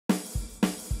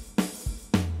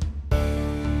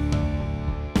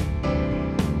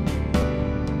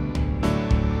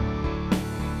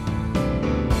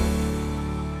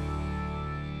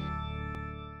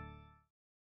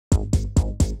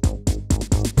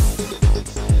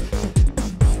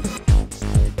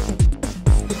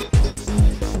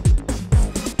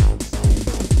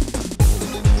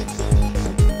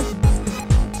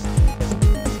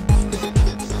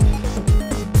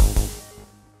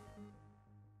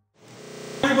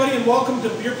everybody, and welcome to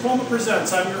Beerploma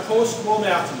Presents. I'm your host, Will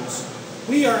Matthews.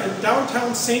 We are in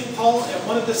downtown St. Paul at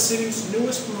one of the city's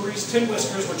newest breweries, Tin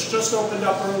Whiskers, which just opened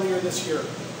up earlier this year.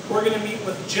 We're going to meet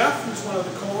with Jeff, who's one of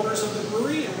the co-owners of the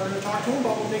brewery, and we're going to talk to him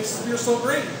about what makes the beer so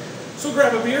great. So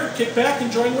grab a beer, kick back,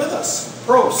 and join with us.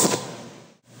 Prost!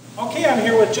 Okay, I'm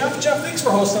here with Jeff. Jeff, thanks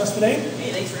for hosting us today.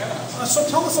 Hey, thanks for having us. So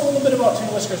tell us a little bit about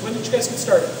Tin Whiskers. When did you guys get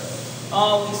started?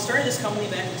 We started this company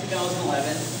back in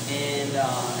 2011, and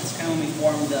it's kind of when we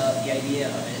formed the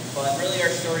idea of it. But really our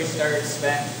story starts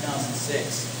back in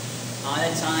 2006. At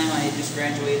that time, I had just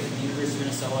graduated from the University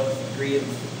of Minnesota with a degree of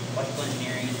electrical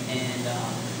engineering, and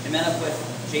I met up with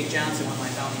Jake Johnson, one of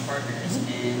my founding partners,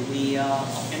 and we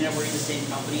ended up working at the same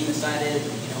company and decided,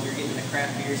 we were getting in the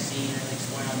craft beer scene and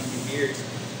exploring all these new beers.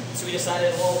 So we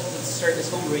decided, well, let's start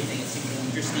this homebrewing thing. It seemed really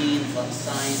interesting. There's a lot of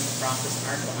science, process, and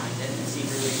art behind it, and it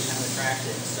seemed really kind of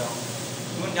attractive. So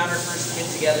we went down our first kit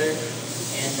together,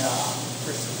 and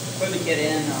first put the kit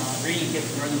in, reading kit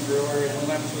from Northern Brewer, and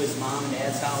we went up to his mom and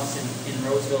dad's house in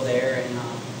Roseville there, and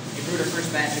we brewed our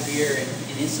first batch of beer, and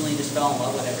instantly just fell in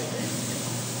love with everything.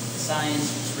 The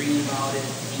science, just reading about it,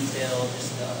 the detail,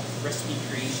 just the recipe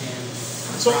creation.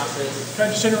 So, can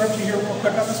I just interrupt you here real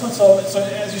quick on this one? So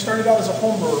as you started out as a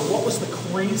home brewer, what was the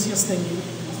craziest thing you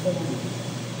homebrewed?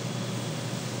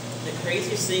 The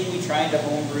craziest thing we tried to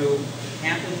homebrew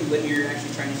happened when we were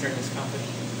actually trying to start this company.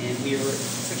 And we were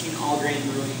switching all grain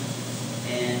brewing,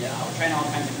 and we're trying all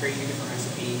kinds of crazy different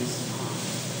recipes.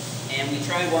 And we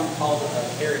tried one called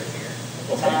carrot beer.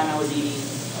 At the time I was eating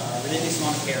a ridiculous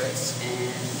amount of carrots, and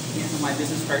my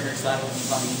business partners thought it would be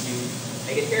funny to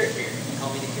make a carrot beer. Call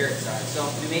me the carrot side. So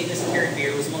we made this carrot beer.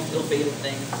 It was the most ill-fated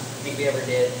thing I think we ever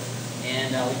did.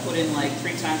 And we put in like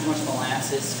 3 times as much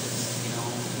molasses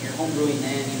because, when you're home brewing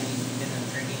then, you've been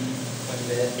drinking quite a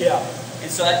bit. Yeah. And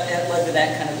so that led to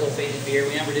that kind of ill-fated beer.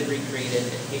 We never did recreate it.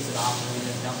 It tasted awful. We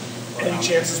ended up dumping it. Any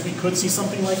chances we could see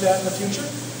something like that in the future?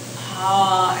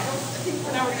 I think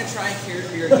we're never going to try carrot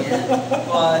beer again.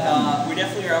 But we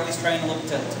definitely are always trying to look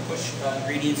to push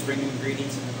ingredients, bring new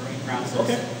ingredients in the brewing process.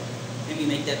 Okay. And we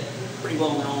make that pretty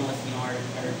well known with our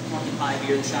pumpkin pie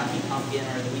beer, the Shocking Pumpkin,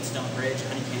 or the Wheatstone Bridge,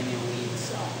 honey cameo wheat.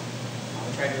 So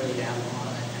we try to really dabble in a lot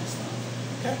of that kind of stuff.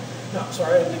 Okay. No,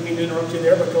 sorry, I didn't mean to interrupt you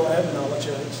there, but go ahead and I'll let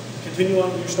you continue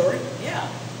on with your story. Yeah.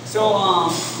 So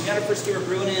we got our first year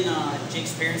brewing in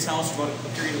Jake's parents' house for about a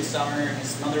period of the summer.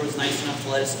 His mother was nice enough to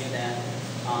let us do that.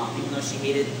 Even though she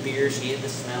hated beer, she hated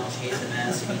the smell, she hated the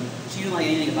mess. I mean, she didn't like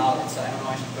anything about it, so I don't know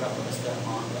why she put up with us that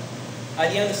long. But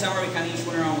at the end of the summer, we kind of each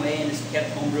went our own way and just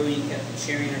kept home brewing, kept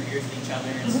sharing our beers with each other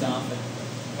and stuff. And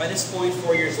by this point,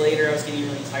 4 years later, I was getting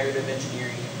really tired of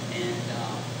engineering and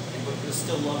was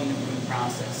still loving the brewing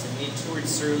process. And we had toured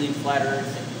Surly and Flat Earth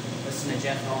and listened to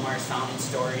Jeff Omar's founding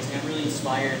stories, and got really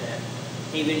inspired that,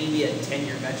 hey, we need to be a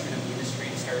 10-year veteran of the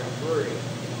industry to start a brewery.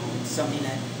 It's something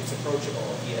that is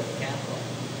approachable if you have the capital.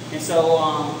 And so,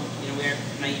 we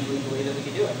naively believed that we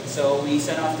could do it. So we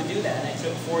set off to do that. And it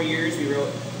took 4 years. We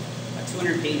wrote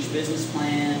 200-page business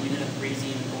plan. We ended up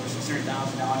raising over $600,000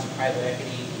 in private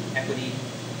equity.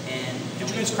 And did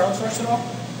you guys crowdsource it all?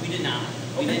 We did not.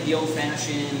 We did the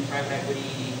old-fashioned private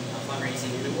equity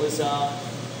fundraising, and it was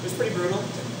pretty brutal. It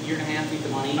took a year and a half to get the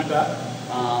money. I bet.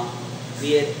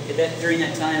 During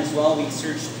that time as well, we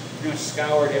searched, pretty much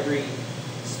scoured every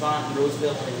spot in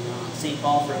Roseville and St.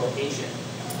 Paul for a location.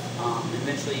 And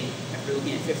eventually, after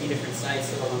looking at 50 different sites,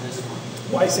 settled on this one.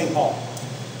 Why St. Paul?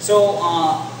 So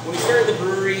when we started the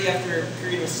brewery, after a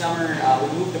period of summer, we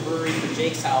moved the brewery from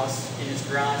Jake's house in his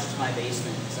garage to my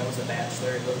basement because I was a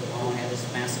bachelor, lived alone, had this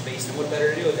massive basement. What better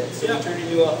to do with it? So we turned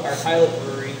into our pilot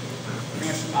brewery. Pretty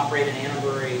much operated an animal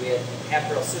brewery. We had a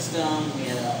half-barrel system. We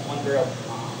had a 1-barrel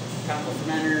chemical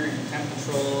fermenter, time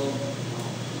control.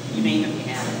 You name it, we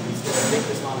had it. We spent a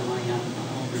ridiculous amount of money on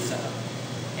a homebrew setup.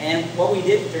 And what we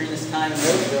did during this time in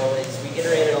Roseville is we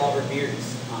iterated all of our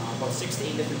beers about 6 to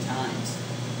 8 different times.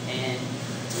 And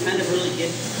to kind of really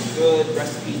get the good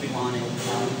recipes we wanted, we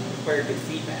required good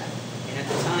feedback. And at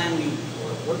the time, we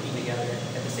were working together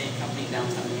at the same company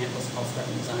downtown Minneapolis called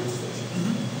Spectrum Design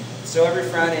Solutions. So every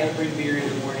Friday, I would bring beer in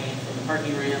the morning from the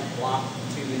parking ramp, block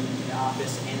to the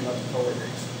office, and hand it out to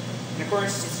coworkers. And of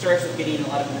course, it starts with getting a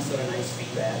lot of Minnesota nice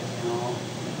feedback.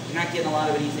 You're not getting a lot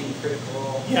of anything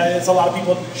critical. Yeah, it's a lot of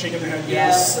people shaking their head.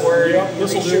 Yes, or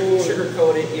this will do.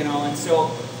 Sugarcoat it, and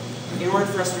so. In order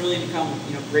for us to really become,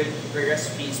 great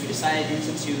recipes, we decided to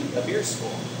institute a beer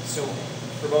school. So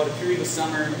for about a period of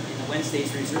summer, in the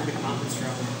Wednesdays, we reserved a conference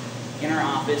room in our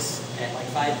office at like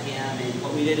 5 p.m. And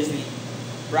what we did is we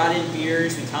brought in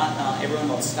beers. We taught everyone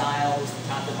about styles. We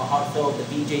taught them about how to fill out the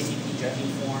BJCP judging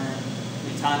form.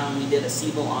 We taught them. We did a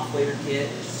Siebel off-later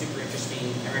kit, which is super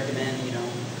interesting. I recommend,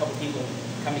 couple people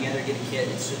come together, get a kit,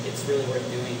 it's really worth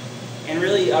doing. And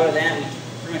really, out of that, we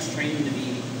pretty much train them to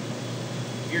be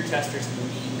beer testers and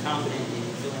be competent in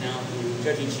filling out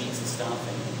judging sheets and stuff,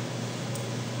 and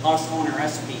also on our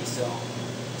recipes. So,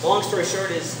 the long story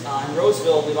short is, in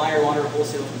Roseville, we buy our water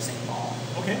wholesale from St. Paul.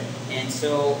 Okay. And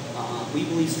so, we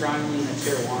believe strongly in the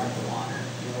terroir of the water.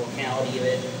 The locality of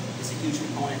it is a huge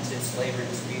component to its flavor and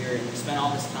its beer, and we spend all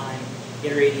this time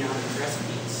iterating on these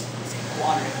recipes on St. Paul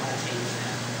water and want to change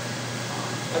that.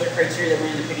 Other criteria that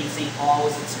we're into picking St. Paul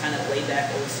is it's kind of laid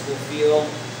back, old school feel.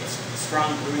 It's a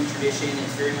strong brewing tradition.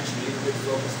 It's very much a neighborhood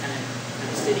focused kind of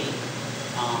city,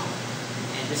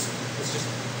 and it's just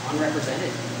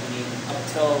unrepresented. I mean, up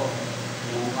until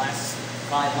the last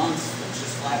 5 months, it's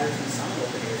just flat earth and sun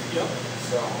over here. Yep.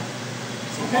 So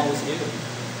St. Paul was new.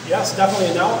 Yes,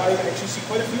 definitely. And now I actually see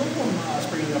quite a few of them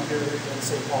springing up here in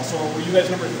St. Paul. So were you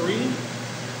guys number 3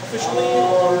 officially?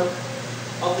 Or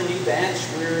of the new batch,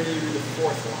 we're the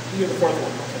 4th one. You're the 4th one.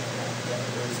 Okay. Yeah,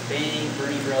 there was Bang,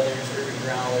 Bernie Brothers, Urban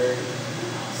Growler, and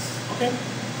us. Okay.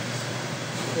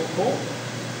 Cool.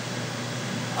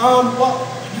 Well,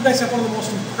 you guys have one of the most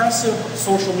impressive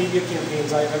social media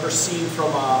campaigns I've ever seen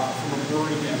from a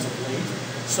brewery as of late.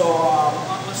 So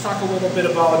let's talk a little bit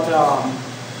about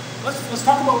let's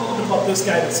talk about a little bit about this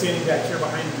guy that's standing back here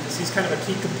behind me, because he's kind of a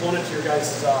key component to your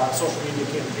guys' social media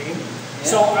campaign. Yeah.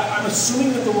 So I'm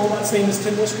assuming that the robot's name is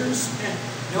Tin Whiskers. Yeah.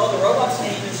 No, the robot's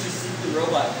name is just simply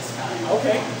Robot this time.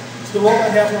 Okay. So the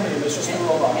robot has no name. It's just the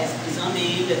robot. It's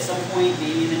unnamed. At some point,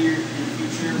 maybe in the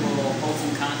future, we'll hold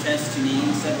some contests to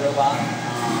name said robot.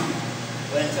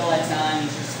 But until that time,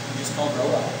 he's just called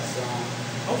Robot. So.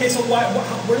 Okay, so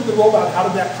where did the robot? How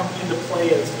did that come into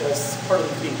play as part of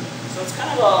the team? So it's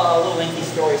kind of a little lengthy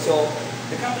story. So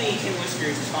the company Tin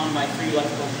Whiskers is founded by 3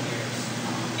 electrical engineers.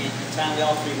 And at the time, we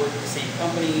all 3 worked at the same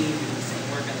company, doing the same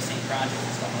work on the same projects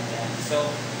and stuff like that. So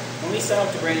when we set out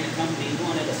to brand the company, we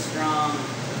wanted a strong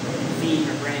theme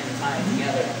or brand to tie it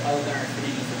together, other than our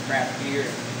affinity for craft beer.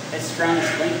 That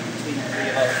strongest link between the 3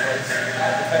 of us was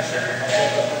our profession,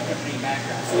 our company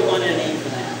background. So we wanted a name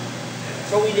for that.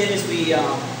 So what we did is we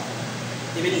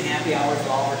did many happy hours with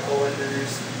all our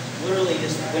coworkers. Literally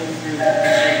just went through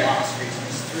engineering glossaries and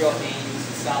just threw out names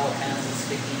and solid pens and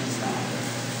sticky and stuff.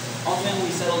 Ultimately,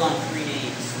 we settled on 3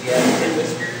 names. We had Tin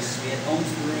Whiskers, we had Holmes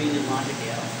Brewing, and Logic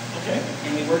Ale. Okay.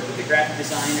 And we worked with the graphic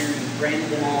designer, we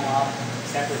branded them all up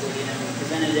separately, and then we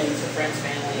presented them to friends,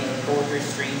 family, coworkers,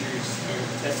 strangers, and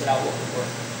tested out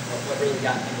what really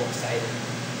got people excited.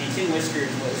 And Tin Whiskers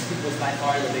was by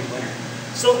far the big winner.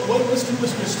 So what does Tin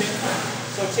Whiskers stand for?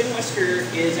 So Tin Whisker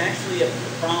is actually a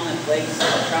prominent legacy of the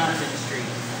electronics industry.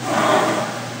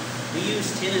 We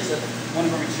use tin as one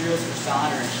of our materials for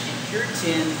soldering. And pure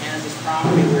tin has this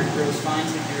property where it grows fine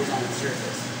tinctures on its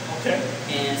surface. Okay.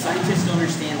 And scientists don't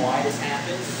understand why this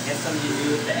happens. It has something to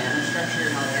do with the atom structure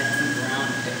and how the atoms move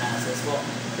around the process. Well,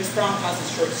 this problem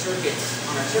causes short circuits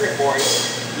on our circuit boards.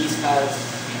 These cause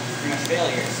pretty much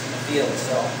failures in the field.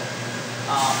 So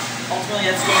ultimately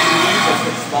that's what it means, that's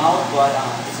what it's about, but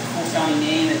it's a cool sounding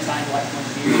name at times electrical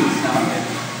engineering and stuff.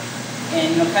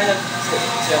 And kind of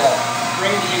to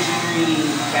bring the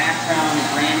engineering background and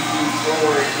brand team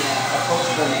forward in an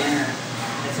approachable manner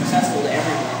that's accessible to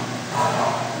everyone,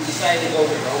 we decided to go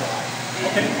with Robot.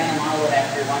 And kind of model it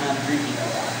after why not a drinking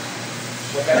robot.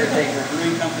 What better thing for a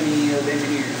brewing company of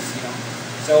engineers,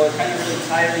 So it kind of really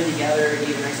tied everything together,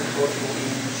 gave a nice approachable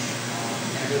image,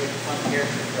 and a really fun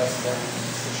character for us to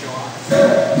show off.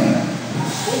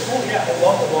 Cool, yeah, I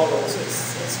love the logo.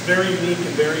 It's very unique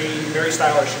and very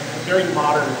stylish and very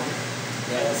modern.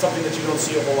 Yeah. It's something that you don't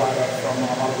see a whole lot of from a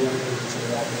lot of the other breweries that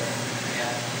are out there.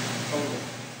 Yeah, totally.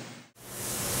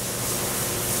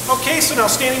 Okay, so now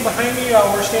standing behind me,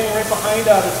 we're standing right behind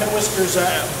the Tin Whiskers,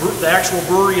 the actual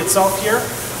brewery itself here.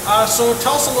 So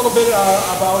tell us a little bit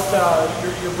about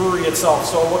your brewery itself.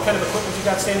 So what kind of equipment you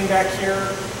got standing back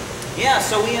here? Yeah,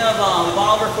 so we have we bought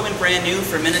all of our equipment brand new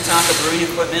from Minnetonka Brewing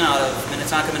Equipment out of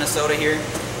Minnetonka, Minnesota here.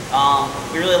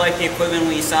 We really like the equipment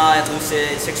we saw at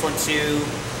Lucid, 612,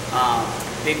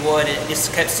 Big Wood. It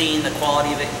just kept seeing the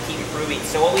quality of it keep improving.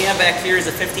 So what we have back here is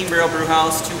a 15-barrel brew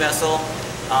house, 2-vessel.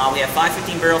 We have 5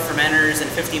 15-barrel fermenters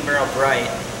and 15-barrel bright.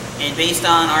 And based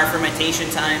on our fermentation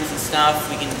times and stuff,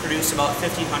 we can produce about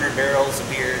 1,500 barrels of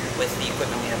beer with the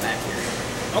equipment we have back here.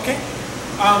 Okay.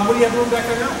 What do you have brewing back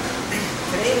there now?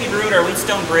 Today we brewed our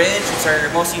Wheatstone Bridge. It's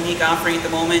our most unique offering at the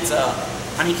moment. It's a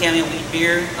honey cameo wheat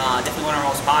beer, definitely one of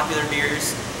our most popular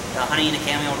beers. The honey and the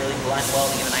cameo really blend well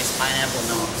to give a nice pineapple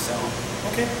note. So,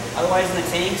 okay. Otherwise in the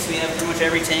tanks, we have pretty much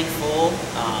every tank full.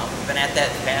 We've been at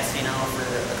that capacity now for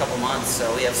a couple months. So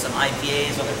we have some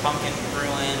IPAs, other pumpkin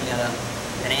brewing, we got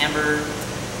an amber,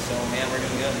 So yeah, we're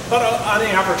doing good. But on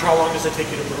average, how long does it take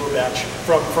you to brew a batch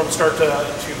from start to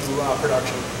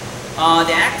production?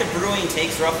 The active brewing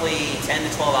takes roughly 10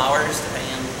 to 12 hours,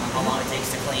 depending on how long it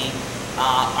takes to clean.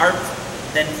 Our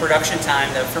then production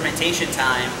time, the fermentation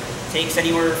time, takes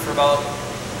anywhere for about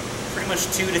pretty much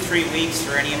 2 to 3 weeks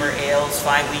for any of our ales,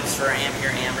 5 weeks for our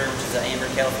Ampere Amber, which is an Amber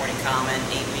California Common,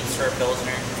 8 weeks for our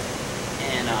Pilsner.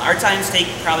 And our times take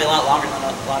probably a lot longer than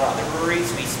a lot of other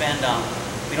breweries.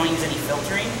 We don't use any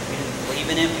filtering. We didn't believe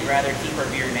in it. We'd rather keep our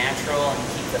beer natural and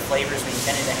keep the flavors we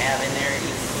intended to have in there,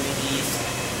 including yeast,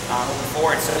 moving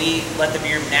forward. So we let the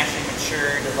beer naturally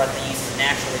mature to let the yeast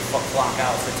naturally flock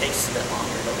out, so it takes a bit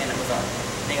longer. But we end up with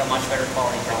a much better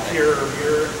quality product. Pure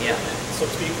beer, yeah, so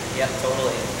to speak. Yep,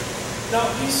 totally. Now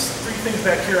these three things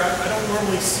back here, I don't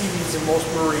normally see these in most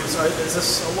breweries. Is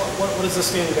this what is this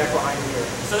standing back behind me here?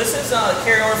 So this is a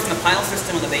carryover from the pile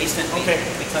system in the basement we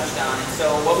touched on. And so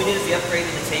what we did is we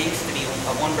upgraded the tanks to be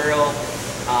a 1 barrel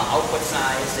output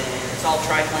size, and it's all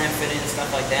tri-plant fitted and stuff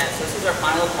like that. So this is our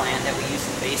pilot plant that we use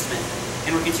in the basement.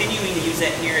 And we're continuing to use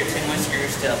that here at Tin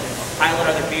Whiskers to pilot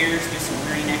other beers, do some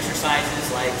brewing exercises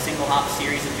like single hop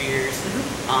series of beers.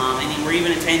 And then we're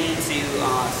even intending to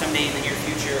someday in the near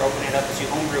future open it up to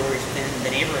home breweries within the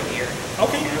neighborhood here.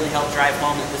 Okay. And really help drive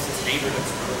home that this is a neighborhood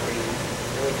brewery and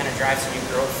really kind of drive some new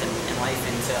growth and life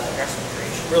into restaurant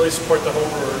creation. Really support the home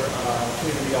brewer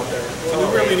community out there. Well,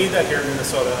 we really need that here in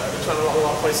Minnesota. There's not a whole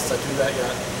lot of places that do that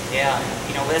yet. Yeah,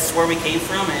 you know, that's where we came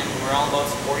from, and we're all about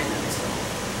supporting them.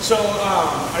 So,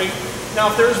 now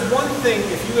if there's one thing,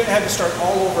 if you had to start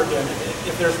all over again,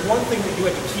 if there's one thing that you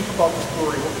had to keep about this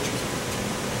brewery, what would you keep?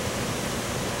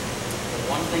 The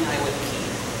one thing I would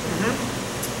keep.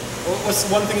 What's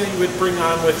the one thing that you would bring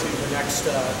on with you to the next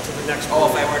brewery? Oh,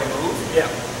 if I were to move? Yeah.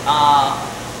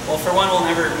 Well, for one, we'll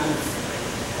never move.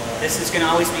 This is going to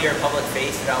always be our public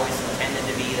face. It always intended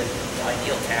to be the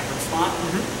ideal taproom spot.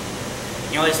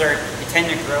 You know, as our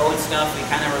intend to grow and stuff, we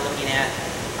kind of were looking at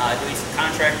doing some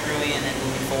contract brewing, and then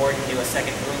moving forward to do a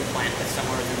second brewing plant that's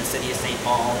somewhere within the city of St.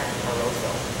 Paul or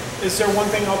Roseville. Is there one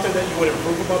thing out there that you would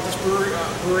improve about this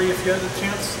brewery if you had the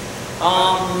chance?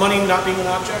 Money not being an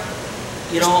object?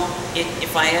 You know,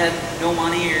 if I had no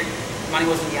money or money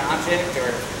wasn't the object,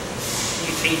 or you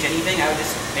could change anything, I would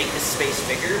just make this space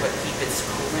bigger but keep its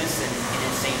coolness and in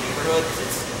its same neighborhood,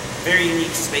 because it's a very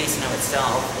unique space in of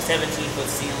itself. 17-foot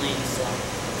ceilings,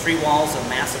 3 walls of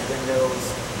massive windows.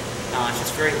 It's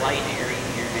just very light and airy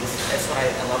here, and that's what I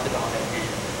loved about it, and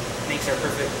it makes our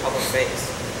perfect public space.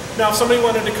 Now, if somebody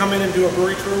wanted to come in and do a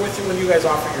brewery tour with you, when do you guys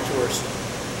offer your tours?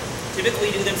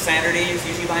 Typically do them Saturdays,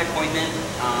 usually by appointment.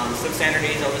 Some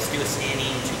Saturdays I'll just do a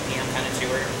standing 2 p.m. kind of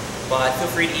tour, but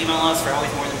feel free to email us. We're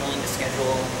always more than willing to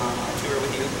schedule a tour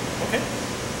with you. Okay.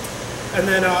 And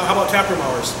then how about taproom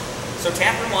hours? So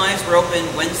taproom wise, we're open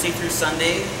Wednesday through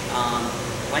Sunday.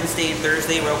 Wednesday and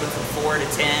Thursday we're open from 4 to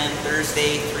 10,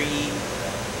 Thursday 3,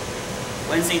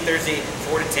 Wednesday and Thursday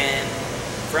 4 to 10,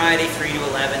 Friday 3 to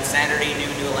 11, Saturday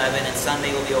noon to 11, and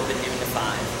Sunday will be open noon to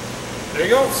 5. There you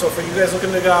go. So for you guys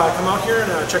looking to come out here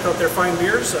and check out their fine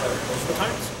beers, those are the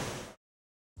times.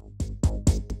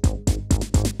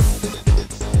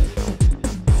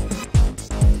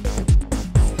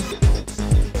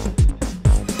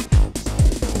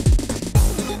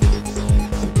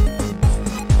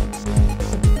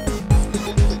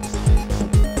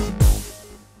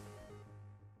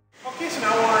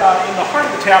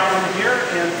 Tap room here,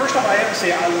 and first off, I have to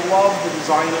say I love the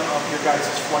design of your guys'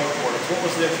 flight boards. What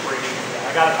was the inspiration for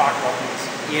that? I gotta talk about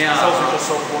these. Yeah, those are just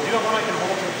so cool. Do you have one I can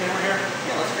hold up to the camera here?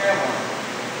 Yeah, let's grab one.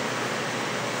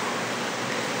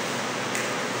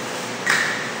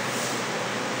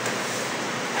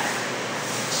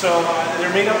 So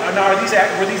they're made up. Now, were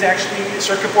these actually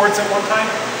circuit boards at one time?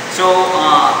 So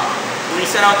when we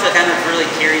set out to kind of really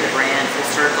carry the brand full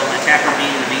circle, and taproom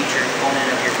being the major component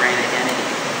of your brand identity,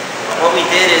 what we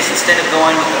did is, instead of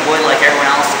going with the wood like everyone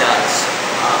else does,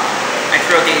 I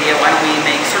threw out the idea, why don't we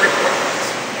make circuit board ones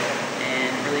and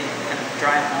really kind of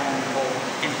drive home the whole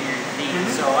engineering theme.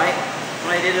 So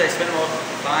what I did is I spent about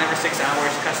 5 or 6 hours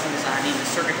custom designing the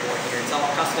circuit board here. It's all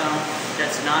custom,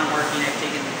 that's non-working. I've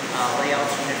taken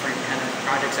layouts from different kind of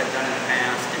projects I've done in the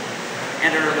past and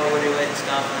added a logo to it and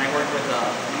stuff, and I worked with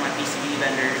one of my PCB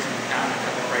vendors and got a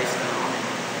couple prices on it.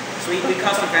 So we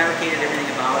custom fabricated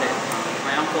everything about it.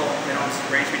 My uncle that owns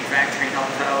Branch Manufacturing helped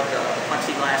cut out the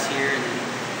plexiglass here, and then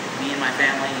me and my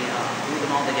family glued them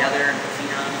all together and put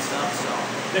feet on and stuff. So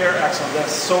they're excellent.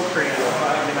 That's so creative.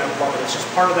 I mean, I love it. It's just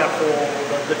part of that whole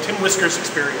the Tin Whiskers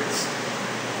experience.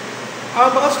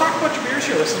 But let's talk about your beers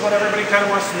here. This is what everybody kind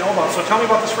of wants to know about. So tell me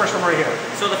about this first one right here.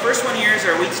 So the first one here is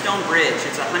our Wheatstone Bridge.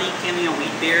 It's a honey cameo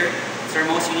wheat beer. It's our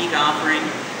most unique offering.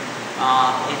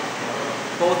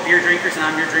 Both beer drinkers and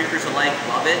non-beer drinkers alike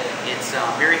love it. It's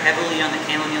very heavily on the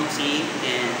chamomile tea,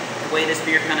 and the way this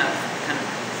beer kind of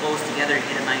flows together, you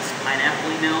get a nice pineapple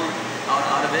note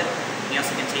out of it. You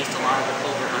also can taste a lot of the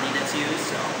clover honey that's used.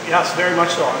 So yes, very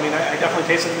much so. I mean, I definitely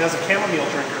taste it, and as a chamomile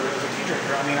drinker, as a tea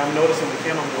drinker, I mean, I'm noticing the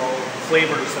chamomile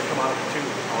flavors that come out of it too.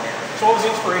 oh yeah. So what was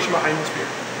the inspiration behind this beer?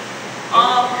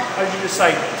 How did you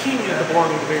decide tea needed to belong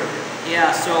in the beer?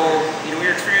 Yeah, so, we were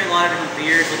experimenting a lot of different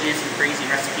beers, looking at some crazy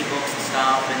recipe books and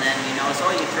stuff, and then, so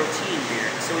you throw tea in beer.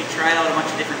 So we tried out a bunch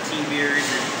of different tea beers,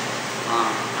 and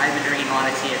I've been drinking a lot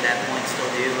of tea at that point, still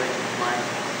do, and when I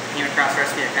came across a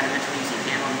recipe that kind of mentioned using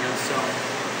chamomile, so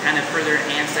kind of further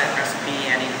enhanced that recipe,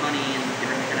 adding honey, and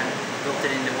really kind of built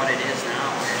it into what it is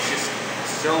now. It's just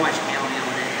so much chamomile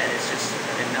in it that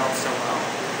it melts so well.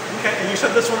 Okay, and you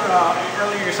said this one,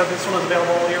 earlier you said this one is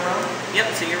available all year round?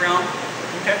 Yep, it's a year round.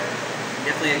 Okay.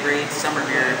 Definitely a great summer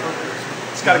beer.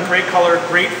 It's got a great color,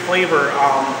 great flavor,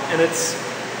 and it's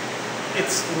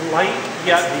light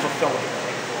yet fulfilling.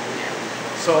 Yeah.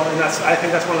 So, and I think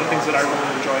that's one of the things that I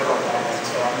really enjoy about it.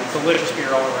 So, delicious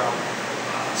beer all around.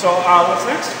 So, what's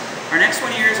next? Our next one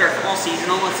here is our fall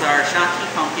seasonal. It's our Shotki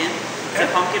Pumpkin. It's a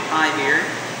pumpkin pie beer.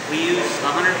 We use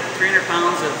 300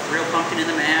 pounds of real pumpkin in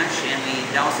the mash, and we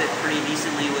douse it pretty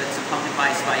decently with some pumpkin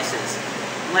pie spices.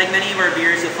 Like many of our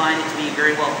beers, you'll find it to be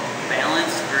very well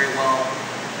balanced, very well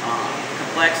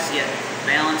complex, yet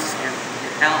balanced. Your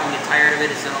palate won't get tired of it.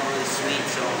 It's not really sweet.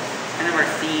 So kind of our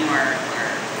theme, our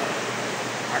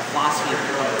philosophy of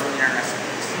brewing our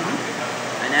recipes.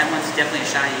 And that one's definitely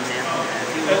a shining example of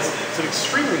that. It's an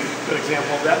extremely good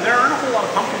example of that. There aren't a whole lot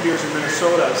of pumpkin beers in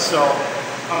Minnesota, so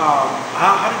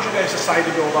how did you guys decide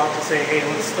to go about to say, hey,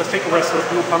 let's take a rest of the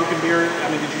blue pumpkin beer?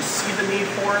 I mean, did you see the need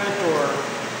for it, or?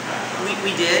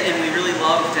 We did, and we really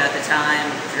loved at the time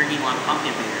drinking a lot of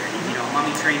pumpkin beer. And,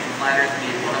 Mummy Train from Flat Earth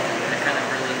being one of them that kind of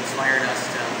really inspired us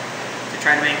to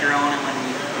try to make our own. And when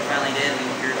we finally did, we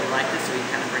really liked it, so we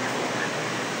kind of bring it forward.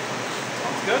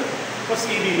 Sounds good. What's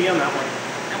the ABV on that one?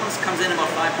 That one comes in about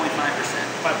 5.5%.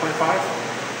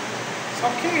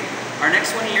 5.5. Okay. Our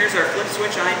next one here is our Flip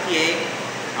Switch IPA.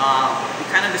 We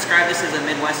kind of describe this as a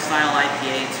Midwest style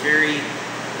IPA. It's very,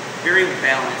 very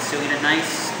balanced. So you get a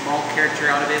nice malt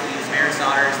character out of it. We use Maris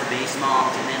Otter as the base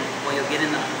malt, and then what you'll get in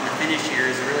the finish here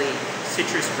is really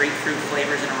citrus, grapefruit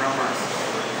flavors and aromas.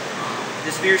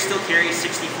 This beer still carries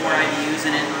 64 IBUs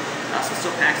in it, so it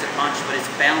still packs a punch, but it's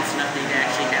balanced enough that you can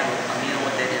actually have a meal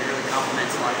with it, and it really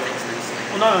complements a lot of things nicely.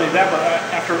 Well, not only that, but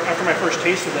after my first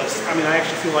taste of this, I mean, I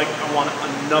actually feel like I want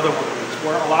another one of these,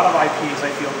 where a lot of IPAs I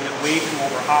feel get way too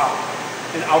over-hopped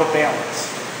and out of balance,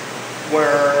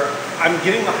 where I'm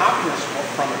getting the hoppiness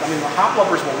from it. I mean, the hop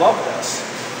lovers will love this,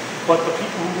 but the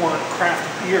people who want craft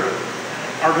beer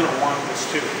are going to want this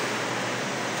too.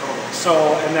 Totally. So,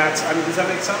 and that's, I mean, does that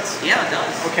make sense? Yeah, it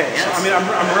does. Okay, yes. so I mean,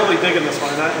 I'm really digging this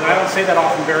one, and I don't say that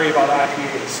often very about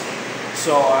IPAs.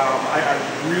 So I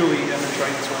really am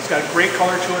enjoying this one. It's got a great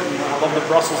color to it, and I love the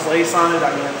Brussels lace on it.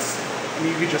 I mean,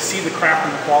 you can just see the craft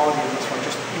and the quality in this one,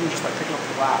 even just by picking up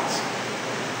the glass.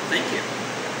 Thank you.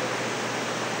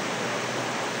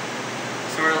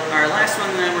 So our last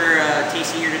one that we're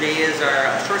tasting here today is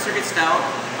our Short Circuit Stout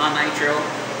on Nitro.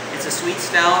 It's a sweet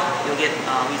stout. You'll get,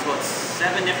 we use about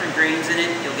 7 different grains in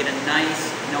it. You'll get a nice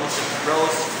notes of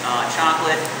roast,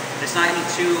 chocolate. But it's not going to be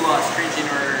too stringent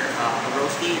or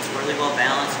roasty. It's really well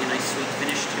balanced. You get a nice sweet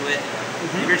finish to it.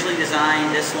 We originally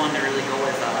designed this one to really go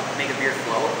with, make a beer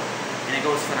float. And it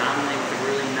goes phenomenally with a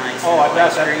really nice I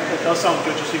bet that does sound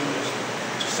good just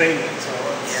saying it. So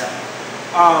yeah.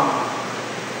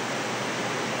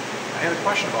 I had a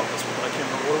question about this one, but I can't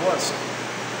remember what it was.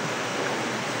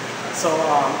 So,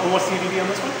 and what's the ABV on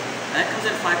this one? That comes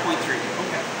in at 5.3.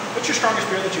 Okay. What's your strongest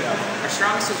beer that you have? Our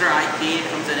strongest is our IPA. It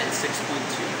comes in at 6.2.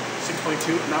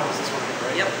 6.2? And that was this one,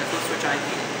 right? Yep, the Flip Switch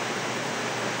IPA.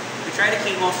 We try to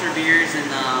keep most of our beers in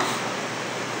the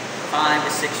 5 to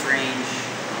 6 range,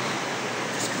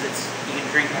 just because you can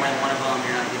drink more than one of them.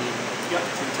 You're not getting too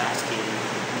intoxicated.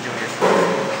 Enjoy yourself.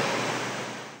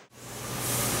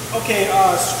 Okay,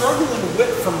 Struggling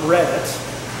Wit from Reddit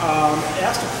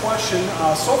asked a question.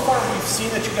 So far we've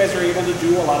seen that you guys are able to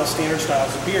do a lot of standard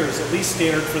styles of beers, at least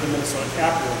standard for the Minnesota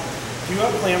tap room. Do you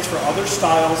have plans for other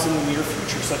styles in the near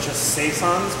future, such as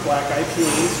Saisons, Black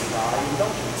IPAs, Rye, and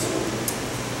Belgians?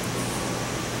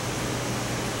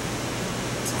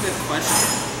 That's a good question.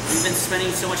 We've been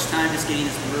spending so much time just getting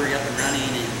this brewery up and running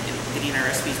and getting our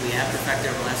recipes we have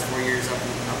perfected over the last 4 years up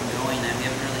and going that we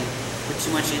haven't really put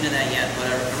too much into that yet,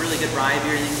 but a really good rye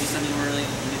beer I think would be something we're really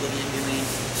looking at doing.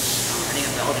 I think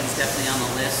a Belgian's definitely on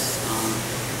the list.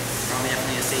 Probably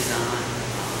definitely a Saison.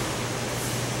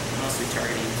 mostly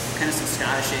targeting. Kind of some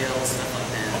Scottish ales, stuff like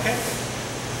that. Okay.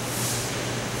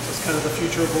 So it's kind of the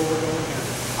future of where we're going here.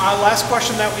 Last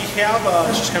question that we have,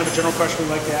 it's just kind of a general question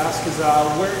we like to ask, is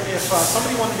where if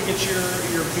somebody wanted to get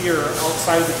your beer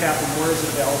outside of the tap room, where is it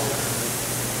available?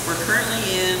 We're currently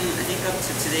in, I think up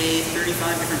to today, 35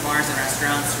 different bars and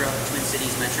restaurants throughout the Twin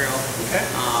Cities metro. Okay.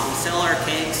 We sell our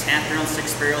kegs, half barrel, 6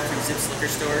 barrel through Zips Liquor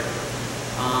Store.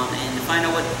 And to find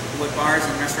out what bars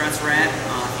and restaurants we're at,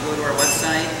 if you go to our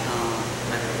website,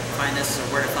 find us or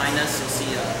where to find us, you'll see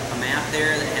a map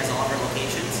there that has all of our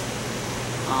locations.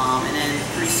 And then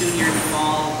pretty soon here in the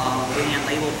fall, waiting on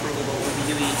label approval, but we'll be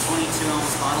doing a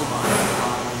 22-ounce bottle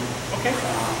Okay.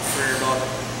 For about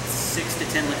 6 to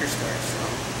 10 liquor stores. So.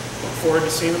 Look forward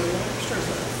to seeing them in the liquor stores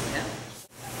then. Yeah.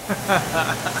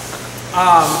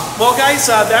 Well, guys,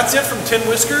 that's it from Tin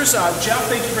Whiskers. Jeff,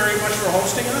 thank you very much for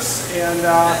hosting us, and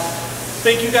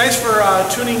thank you guys for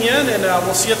tuning in, and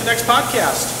we'll see you at the next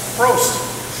podcast. Prost.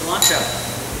 Cilantro.